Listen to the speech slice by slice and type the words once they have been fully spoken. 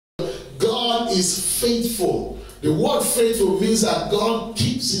God is faithful. The word faithful means that God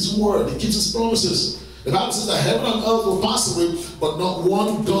keeps his word. He keeps his promises. The Bible says that heaven and earth will pass away, but not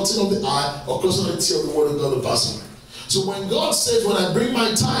one dotting of the I or crossing of the T of the word of God will pass away. So when God says, when I bring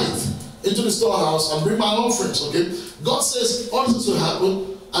my tithe into the storehouse and bring my offerings, okay, God says all this will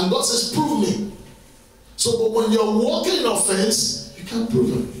happen, and God says, prove me. So, but when you're walking in offense, you can't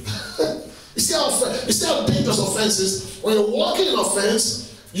prove it. You see how dangerous offense is? When you're walking in offense,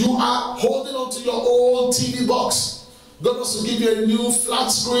 you are holding on to your old TV box. God wants to give you a new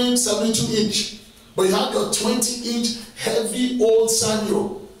flat screen 72-inch. But you have your 20-inch heavy old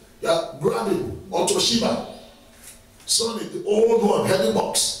Sanyo. You're grabbing, or Toshiba. Sony, the old one, heavy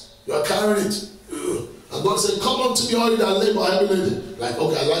box. You are carrying it. And God said, come unto me, all you that labor heavy laden. Like,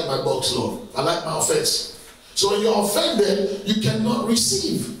 okay, I like my box, Lord. I like my offense. So when you're offended, you cannot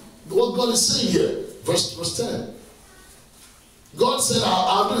receive what God is saying here. Verse 10. God said,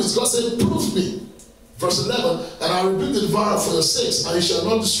 I'll do this. God said, prove me. Verse 11, and I rebuke the devourer for your sakes, and he shall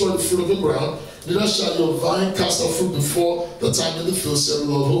not destroy the fruit of the ground, neither shall your vine cast out fruit before the time in the field, said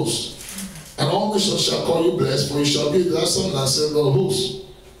the Lord of hosts. And all nations shall call you blessed, for you shall be the son, and said the Lord of hosts.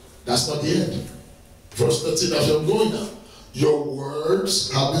 That's not the end. Verse 13, that's where I'm going now. Your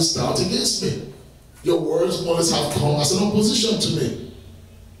words have been stout against me. Your words always have come as an opposition to me.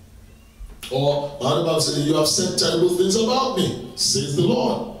 Or, the Bible says, you have said terrible things about me, says the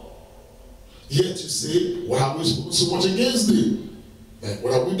Lord. Yet you say, what have we spoken so much against thee? And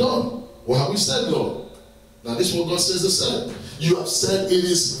what have we done? What have we said, Lord? Now this is what God says to say. You have said it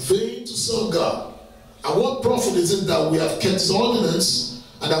is vain to serve God. And what profit is it that we have kept his ordinance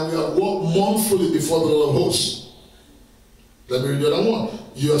and that we have walked mournfully before the Lord of hosts? Let me read the other one.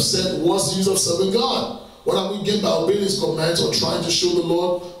 You have said, what's the use of serving God? What have we gained by obeying his commands or trying to show the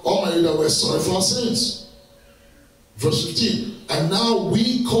Lord Almighty that we're sorry for our sins? Verse 15. And now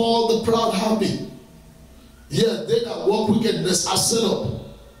we call the proud happy. Yet they that walk wickedness are set up.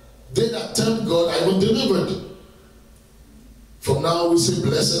 They that tempt God are even delivered. From now we say,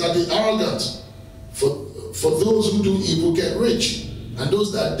 blessed are the arrogant. For those who do evil get rich. And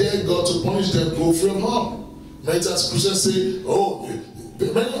those that dare God to punish them go free of harm. Many times Christians say, oh,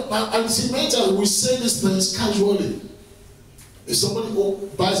 and see, many times we say these things casually. If somebody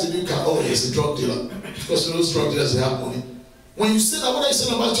buys a new car, oh, he's a drug dealer. Because you know those drug dealers, they have money. When you say that, what are you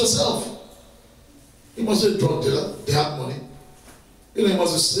saying about yourself? You must be a drug dealer, they have money. You know, you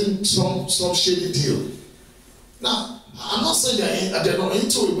must be some shady deal. Now, I'm not saying they're not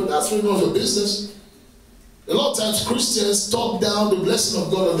into it, but that's really not your business. A lot of times Christians talk down the blessing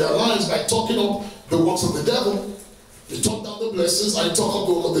of God on their lives by talking up the works of the devil. They talk down the blessings and talk up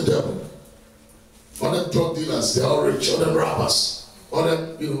the work of the devil. All them drug dealers, they're all rich. All them rappers, all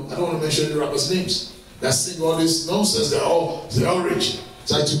them, you know, I don't want to mention any rappers' names. They sing all this nonsense. They're all rich.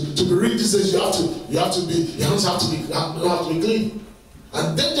 It's like to be rich these days, you have to be clean.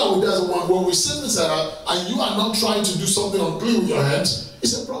 And danger with that is when we say this and you are not trying to do something unclean with your hands,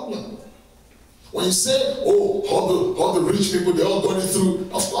 it's a problem. When you say, oh, all the rich people, they're all going through,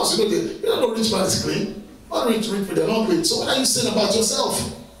 of course, you know no rich man is clean. All rich people, they're not clean. So what are you saying about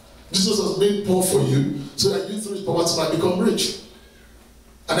yourself? Jesus was made poor for you so that you through his poverty might become rich.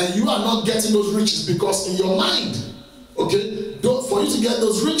 And then you are not getting those riches because in your mind, okay, for you to get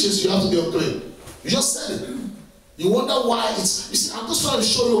those riches, you have to be unclean. You just said it. You wonder why it's, you see, I'm just trying to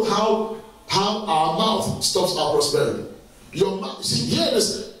show you how our mouth stops our prosperity. Your mouth, you see, here it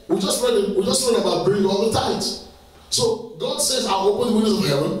is. We just read about bringing all the tithes. So God says, I'll open the windows of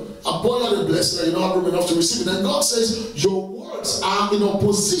heaven and pour out a blessing that you don't have room enough to receive it. And God says, your words are in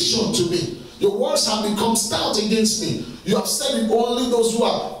opposition to me. Your words have become stout against me. You have said it, only those who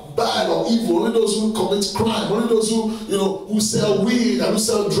are bad or evil, only those who commit crime, only those who sell weed and who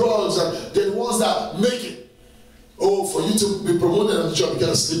sell drugs, and they're the ones that make it. Oh, for you to be promoted on the job, you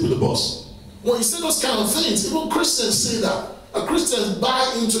gotta sleep with the boss. When you say those kind of things, even Christians say that. And Christians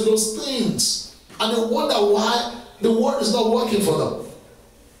buy into those things. And they wonder why the word is not working for them.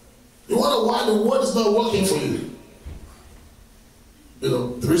 You wonder why the word is not working for you. You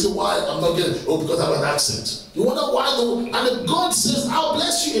know, the reason why I'm not getting, because I have an accent. You wonder why, and God says, I'll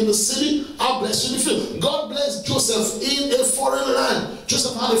bless you in the city, I'll bless you in the field. God blessed Joseph in a foreign land.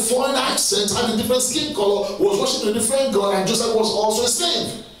 Joseph had a foreign accent, had a different skin color, was worshiping a different God, and Joseph was also a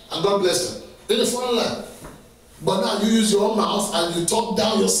slave. And God blessed him in a foreign land. But now you use your own mouth and you talk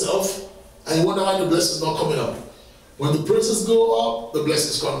down yourself, and you wonder why the blessing is not coming up. When the praises go up, the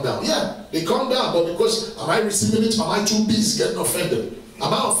blessings come down. Yeah, they come down, but because am I receiving it? Am I too busy getting offended?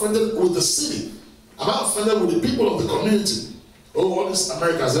 Am I offended with the city? Am I offended with the people of the community? Oh, all these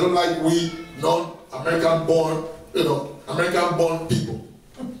Americans, they don't like we non-American born, American born people.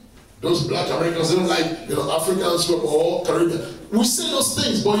 Those black Americans, they don't like, Africans or Caribbean. We say those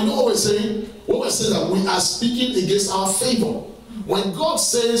things, but you know what we're saying? What we're saying is that we are speaking against our favor. When God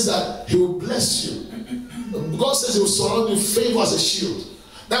says that He will bless you, God says He will surround you with favor as a shield.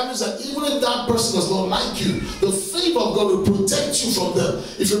 That means that even if that person does not like you, the favor of God will protect you from them.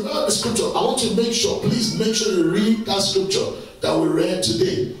 If you remember the scripture, I want you to please make sure you read that scripture that we read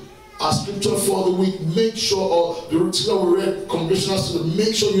today. Our scripture for the week, make sure, or the scripture we read, congregational student,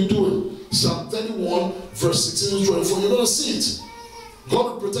 make sure you do it. Psalm 31, verse 16 to 24, you're going to see it. God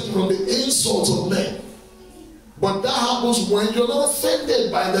will protect you from the insults of men. But that happens when you're not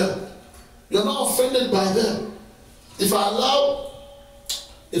offended by them. You're not offended by them. If I allow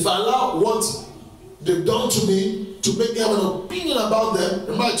what they've done to me to make me have an opinion about them,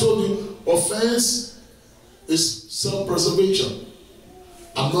 remember I told you, offense is self-preservation.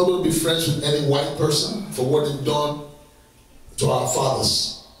 I'm not going to be friends with any white person for what they've done to our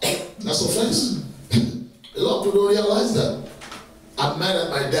fathers. That's offense. A lot of people don't realize that. I'm mad at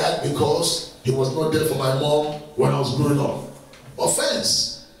my dad because he was not there for my mom when I was growing up.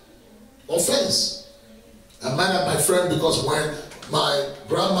 Offense. Offense. I'm mad at my friend because when my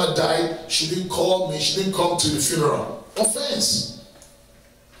grandma died, she didn't call me, she didn't come to the funeral. Offense.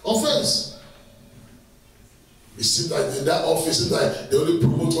 Offense. It seems like in that office, it seems like they only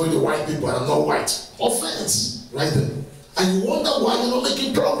promote only the white people and I'm not white. Offense, right there. And you wonder why you're not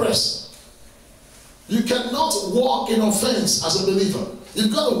making progress. You cannot walk in offense as a believer.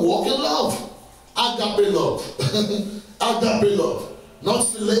 You've got to walk in love. Agape love. Agape love. Not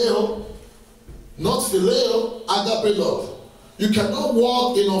phileo. Not phileo, agape love. You cannot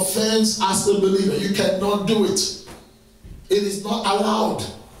walk in offense as a believer. You cannot do it. It is not allowed.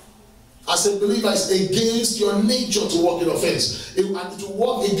 As a believer, it's against your nature to walk in offense. It will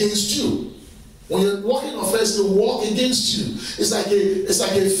walk against you. When you're walking in offense, it will walk against you. It's like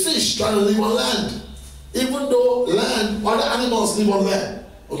a fish trying to live on land. Even though other animals live on land.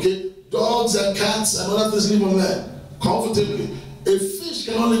 Okay? Dogs and cats and other things live on land comfortably. A fish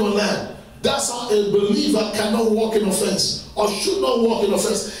cannot live on land. That's how a believer cannot walk in offense or should not walk in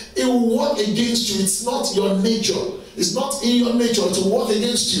offense. It will walk against you. It's not your nature. It's not in your nature to walk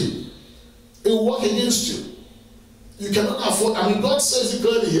against you. It will work against you. You cannot afford. I mean, God says it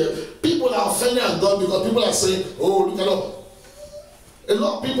clearly here. People are offended at God because people are saying, "Oh, look at that." A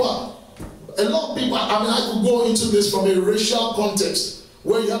lot of people. I mean, I could go into this from a racial context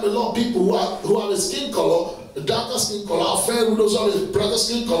where you have a lot of people who have a skin color, a darker skin color, offended with those who have a brighter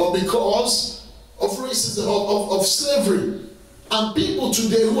skin color because of racism, of slavery. And people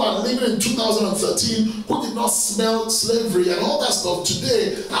today who are living in 2013, who did not smell slavery and all that stuff,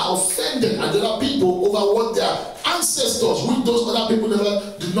 today are offended at other people over what their ancestors, with those other people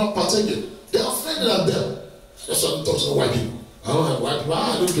never did not partake in. They're offended at them. That's why I'm talking to white people. I don't have white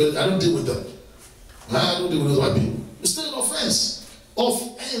people. I don't deal with them. I don't deal with those white people. It's still an offense.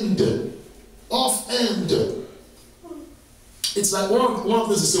 Offend. Offend. It's like one of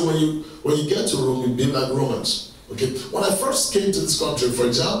the things they say when you get to Rome, you be like Romans. Okay, when I first came to this country, for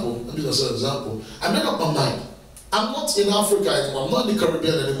example, let me just say an example, I made up my mind. I'm not in Africa anymore, I'm not in the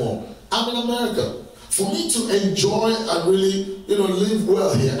Caribbean anymore. I'm in America. For me to enjoy and really, live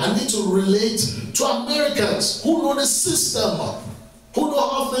well here, I need to relate to Americans who know the system, who know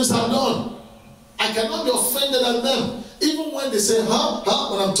how things are done. I cannot be offended at them. Even when they say, when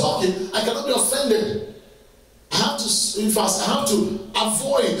I'm talking, I cannot be offended. I have to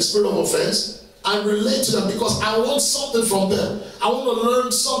avoid the spirit of offense and relate to them because I want something from them. I want to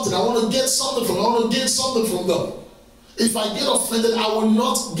learn something. I want to get something from them. I want to gain something from them. If I get offended, I will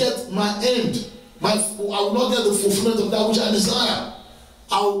not get my end. I will not get the fulfillment of that which I desire.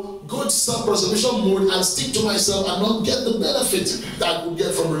 I'll go to self-preservation mode and stick to myself and not get the benefit that I will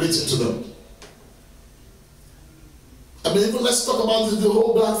get from relating to them. I mean, even let's talk about the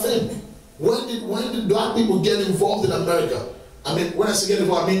whole black thing. When did black people get involved in America? I mean, when I say get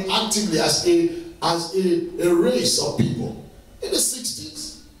involved, I mean actively as a race of people. In the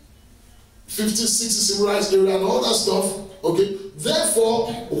 60s, 50s, 60s, civilized area and all that stuff. Okay.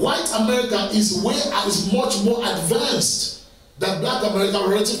 Therefore, white America is much more advanced than black America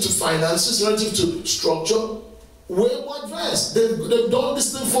relative to finances, relative to structure. Way more advanced. They've done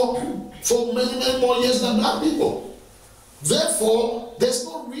this thing for many, many more years than black people. Therefore, there's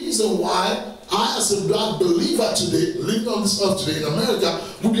no reason why I, as a black believer today, living on this earth today in America,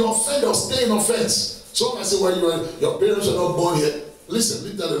 would be offended or stay in offense. So I say, well, your parents are not born here. Listen,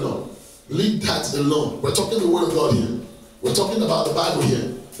 leave that alone. Leave that alone. We're talking the word of God here. We're talking about the Bible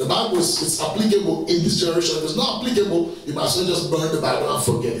here. The Bible is applicable in this generation. If it's not applicable, you might as well just burn the Bible and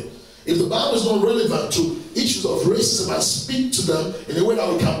forget it. If the Bible is not relevant to issues of racism, I speak to them in a way that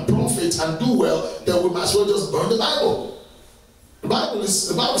we can profit it and do well, then we might as well just burn the Bible. The Bible says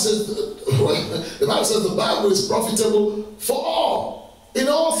the Bible is profitable for all, in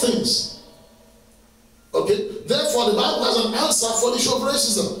all things. Okay? Therefore, the Bible has an answer for the issue of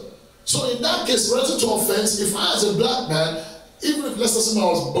racism. So in that case, relative to offense, if I as a black man, even if let's assume I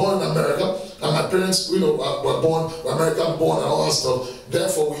was born in America and my parents, were American born and all that stuff,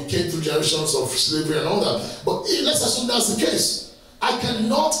 therefore we came through generations of slavery and all that. But let's assume that's the case. I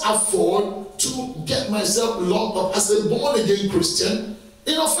cannot afford to get myself locked up as a born-again Christian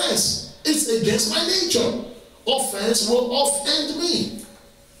in offense. It's against my nature. Offense will offend me.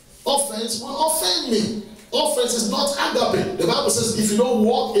 Offense will offend me. Offense is not agape. The Bible says if you don't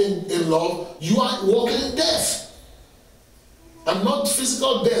walk in love, you are walking in death. And not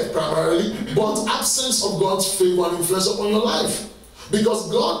physical death primarily, but absence of God's favor and influence upon your life. Because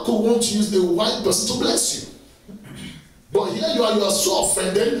God could want to use a white person to bless you. But here you are so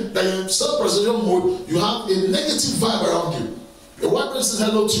offended that you're in self-preservation mode, you have a negative vibe around you. A white person says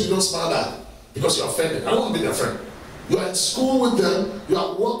hello to you, don't smile back because you're offended. I don't want to be their friend. You are in school with them, you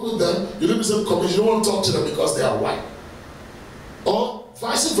are at work with them, you live in the same community, you don't want to talk to them because they are white. Or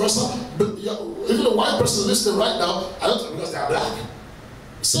vice versa, but even a white person listening right now, I don't think because they are black.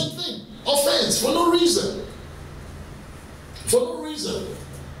 Same thing. Offense for no reason. For no reason.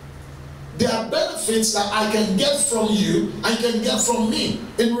 There are benefits that I can get from you, I can get from me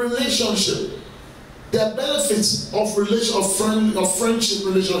in relationship. There are benefits of friendship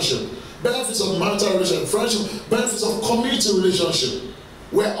relationship, benefits of marital relationship, friendship, benefits of community relationship.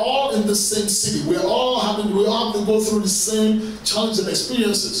 We're all in the same city. We all have to go through the same challenges and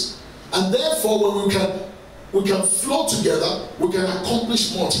experiences. And therefore, when we can flow together, we can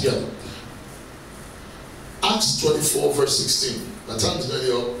accomplish more together. Acts 24, verse 16. My time is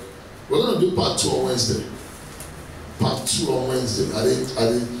nearly up. We're going to do part 2 on Wednesday. Part 2 on Wednesday. I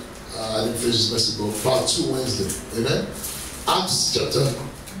didn't finish this message, but part 2 Wednesday. Amen? Acts chapter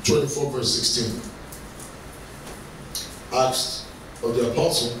 24, verse 16. Acts of the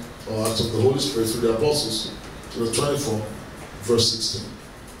Apostle, or Acts of the Holy Spirit through the Apostles, to the 24, verse 16.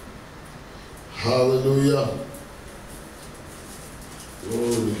 Hallelujah.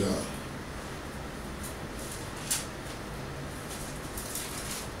 Glory to God.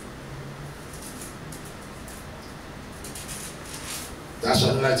 That's why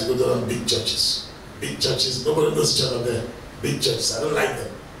I don't like to go to them big churches. Big churches, nobody knows each other there. Big churches, I don't like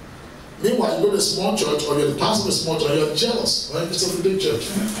them. Meanwhile, you go to a small church, or you're the pastor of a small church, you're jealous. Right? It's a big church.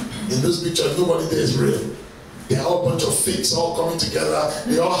 In this big church, nobody there is real. They're all a bunch of fakes, all coming together.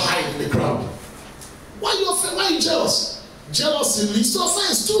 They all hide in the crowd. Why are you jealous? Jealousy leads to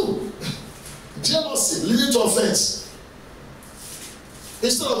offense too. Jealousy leading to offense.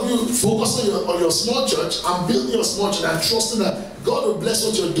 Instead of you focusing on your small church and building your small church and trusting that God will bless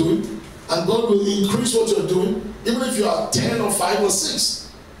what you're doing and God will increase what you're doing, even if you are 10 or 5 or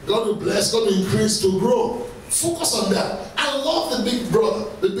 6, God will bless, God will increase to grow. Focus on that. I love the big brother,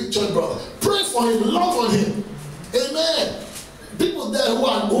 the big church brother. Pray for him, love on him. Amen. People there who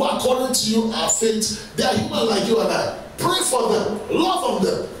are according to you are faith. They are human like you and I. Pray for them, love on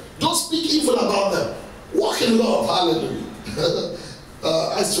them. Don't speak evil about them. Walk in love. Hallelujah.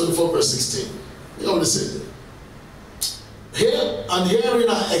 Acts 24, verse 16. You know what it says? Here and herein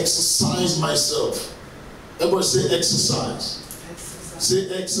I exercise myself. Everybody say exercise.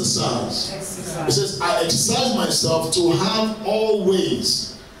 Say exercise. It says, I exercise myself to have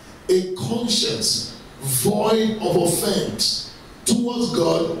always a conscience void of offense towards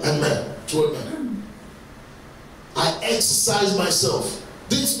God and man. Toward man. I exercise myself.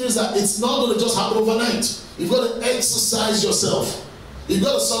 This means that it's not going to just happen overnight. You've got to exercise yourself. You've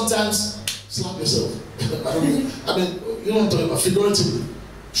got to sometimes slap yourself. I mean, you know what I'm talking about, figuratively.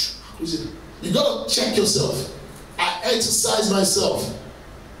 You've got to check yourself. I exercise myself.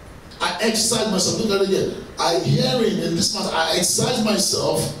 I exercise myself. Look at it again. In this matter, I exercise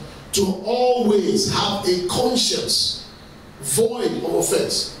myself to always have a conscience void of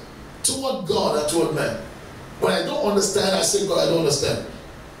offense toward God and toward man. When I don't understand, I say, God, I don't understand.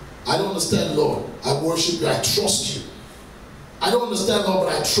 I don't understand, Lord. I worship you. I trust you. I don't understand, Lord,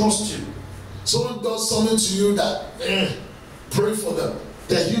 but I trust you. Someone does something to you that, pray for them.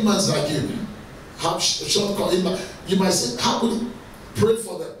 They're humans like you. You might say, how could you pray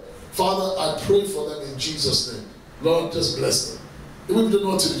for them? Father, I pray for them in Jesus' name. Lord, just bless them. Even if you don't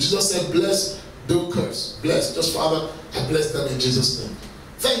know what to do, Jesus said, bless, don't curse. Bless. Just, Father, I bless them in Jesus' name.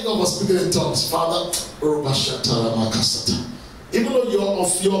 Thank God for speaking in tongues. Father, even though your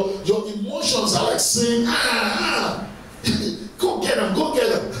emotions are like saying, go get them, go get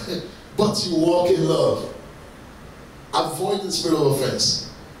them. But you walk in love. Avoid the spirit of offense.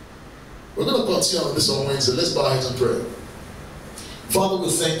 We're going to continue on this on Wednesday. Let's bow our heads and pray. Father, we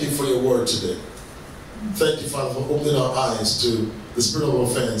thank you for your word today. Thank you, Father, for opening our eyes to the spirit of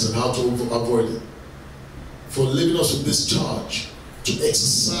offense and how to avoid it. For leaving us with this charge to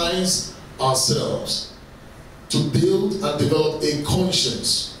exercise ourselves, to build and develop a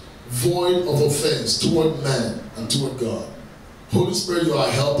conscience void of offense toward man and toward God. Holy Spirit, you are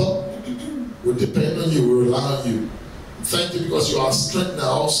a helper. We depend on you, we rely on you. Thank you because you are our strength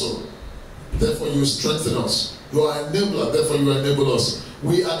now also. Therefore you strengthen us. You are an enabler, therefore you enable us.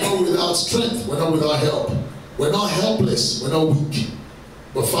 We are not without strength, we're not without help. We're not helpless, we're not weak.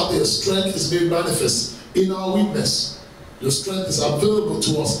 But Father, your strength is made manifest in our weakness. Your strength is available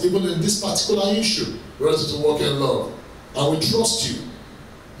to us even in this particular issue. We're ready to walk in love. And we trust you,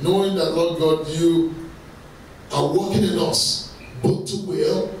 knowing that, Lord God, you are working in us, both to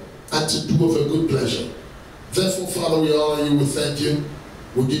will and to do of a good pleasure. Therefore, Father, we honor you, we thank you.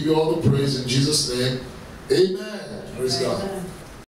 We give you all the praise in Jesus' name. Amen. Praise God.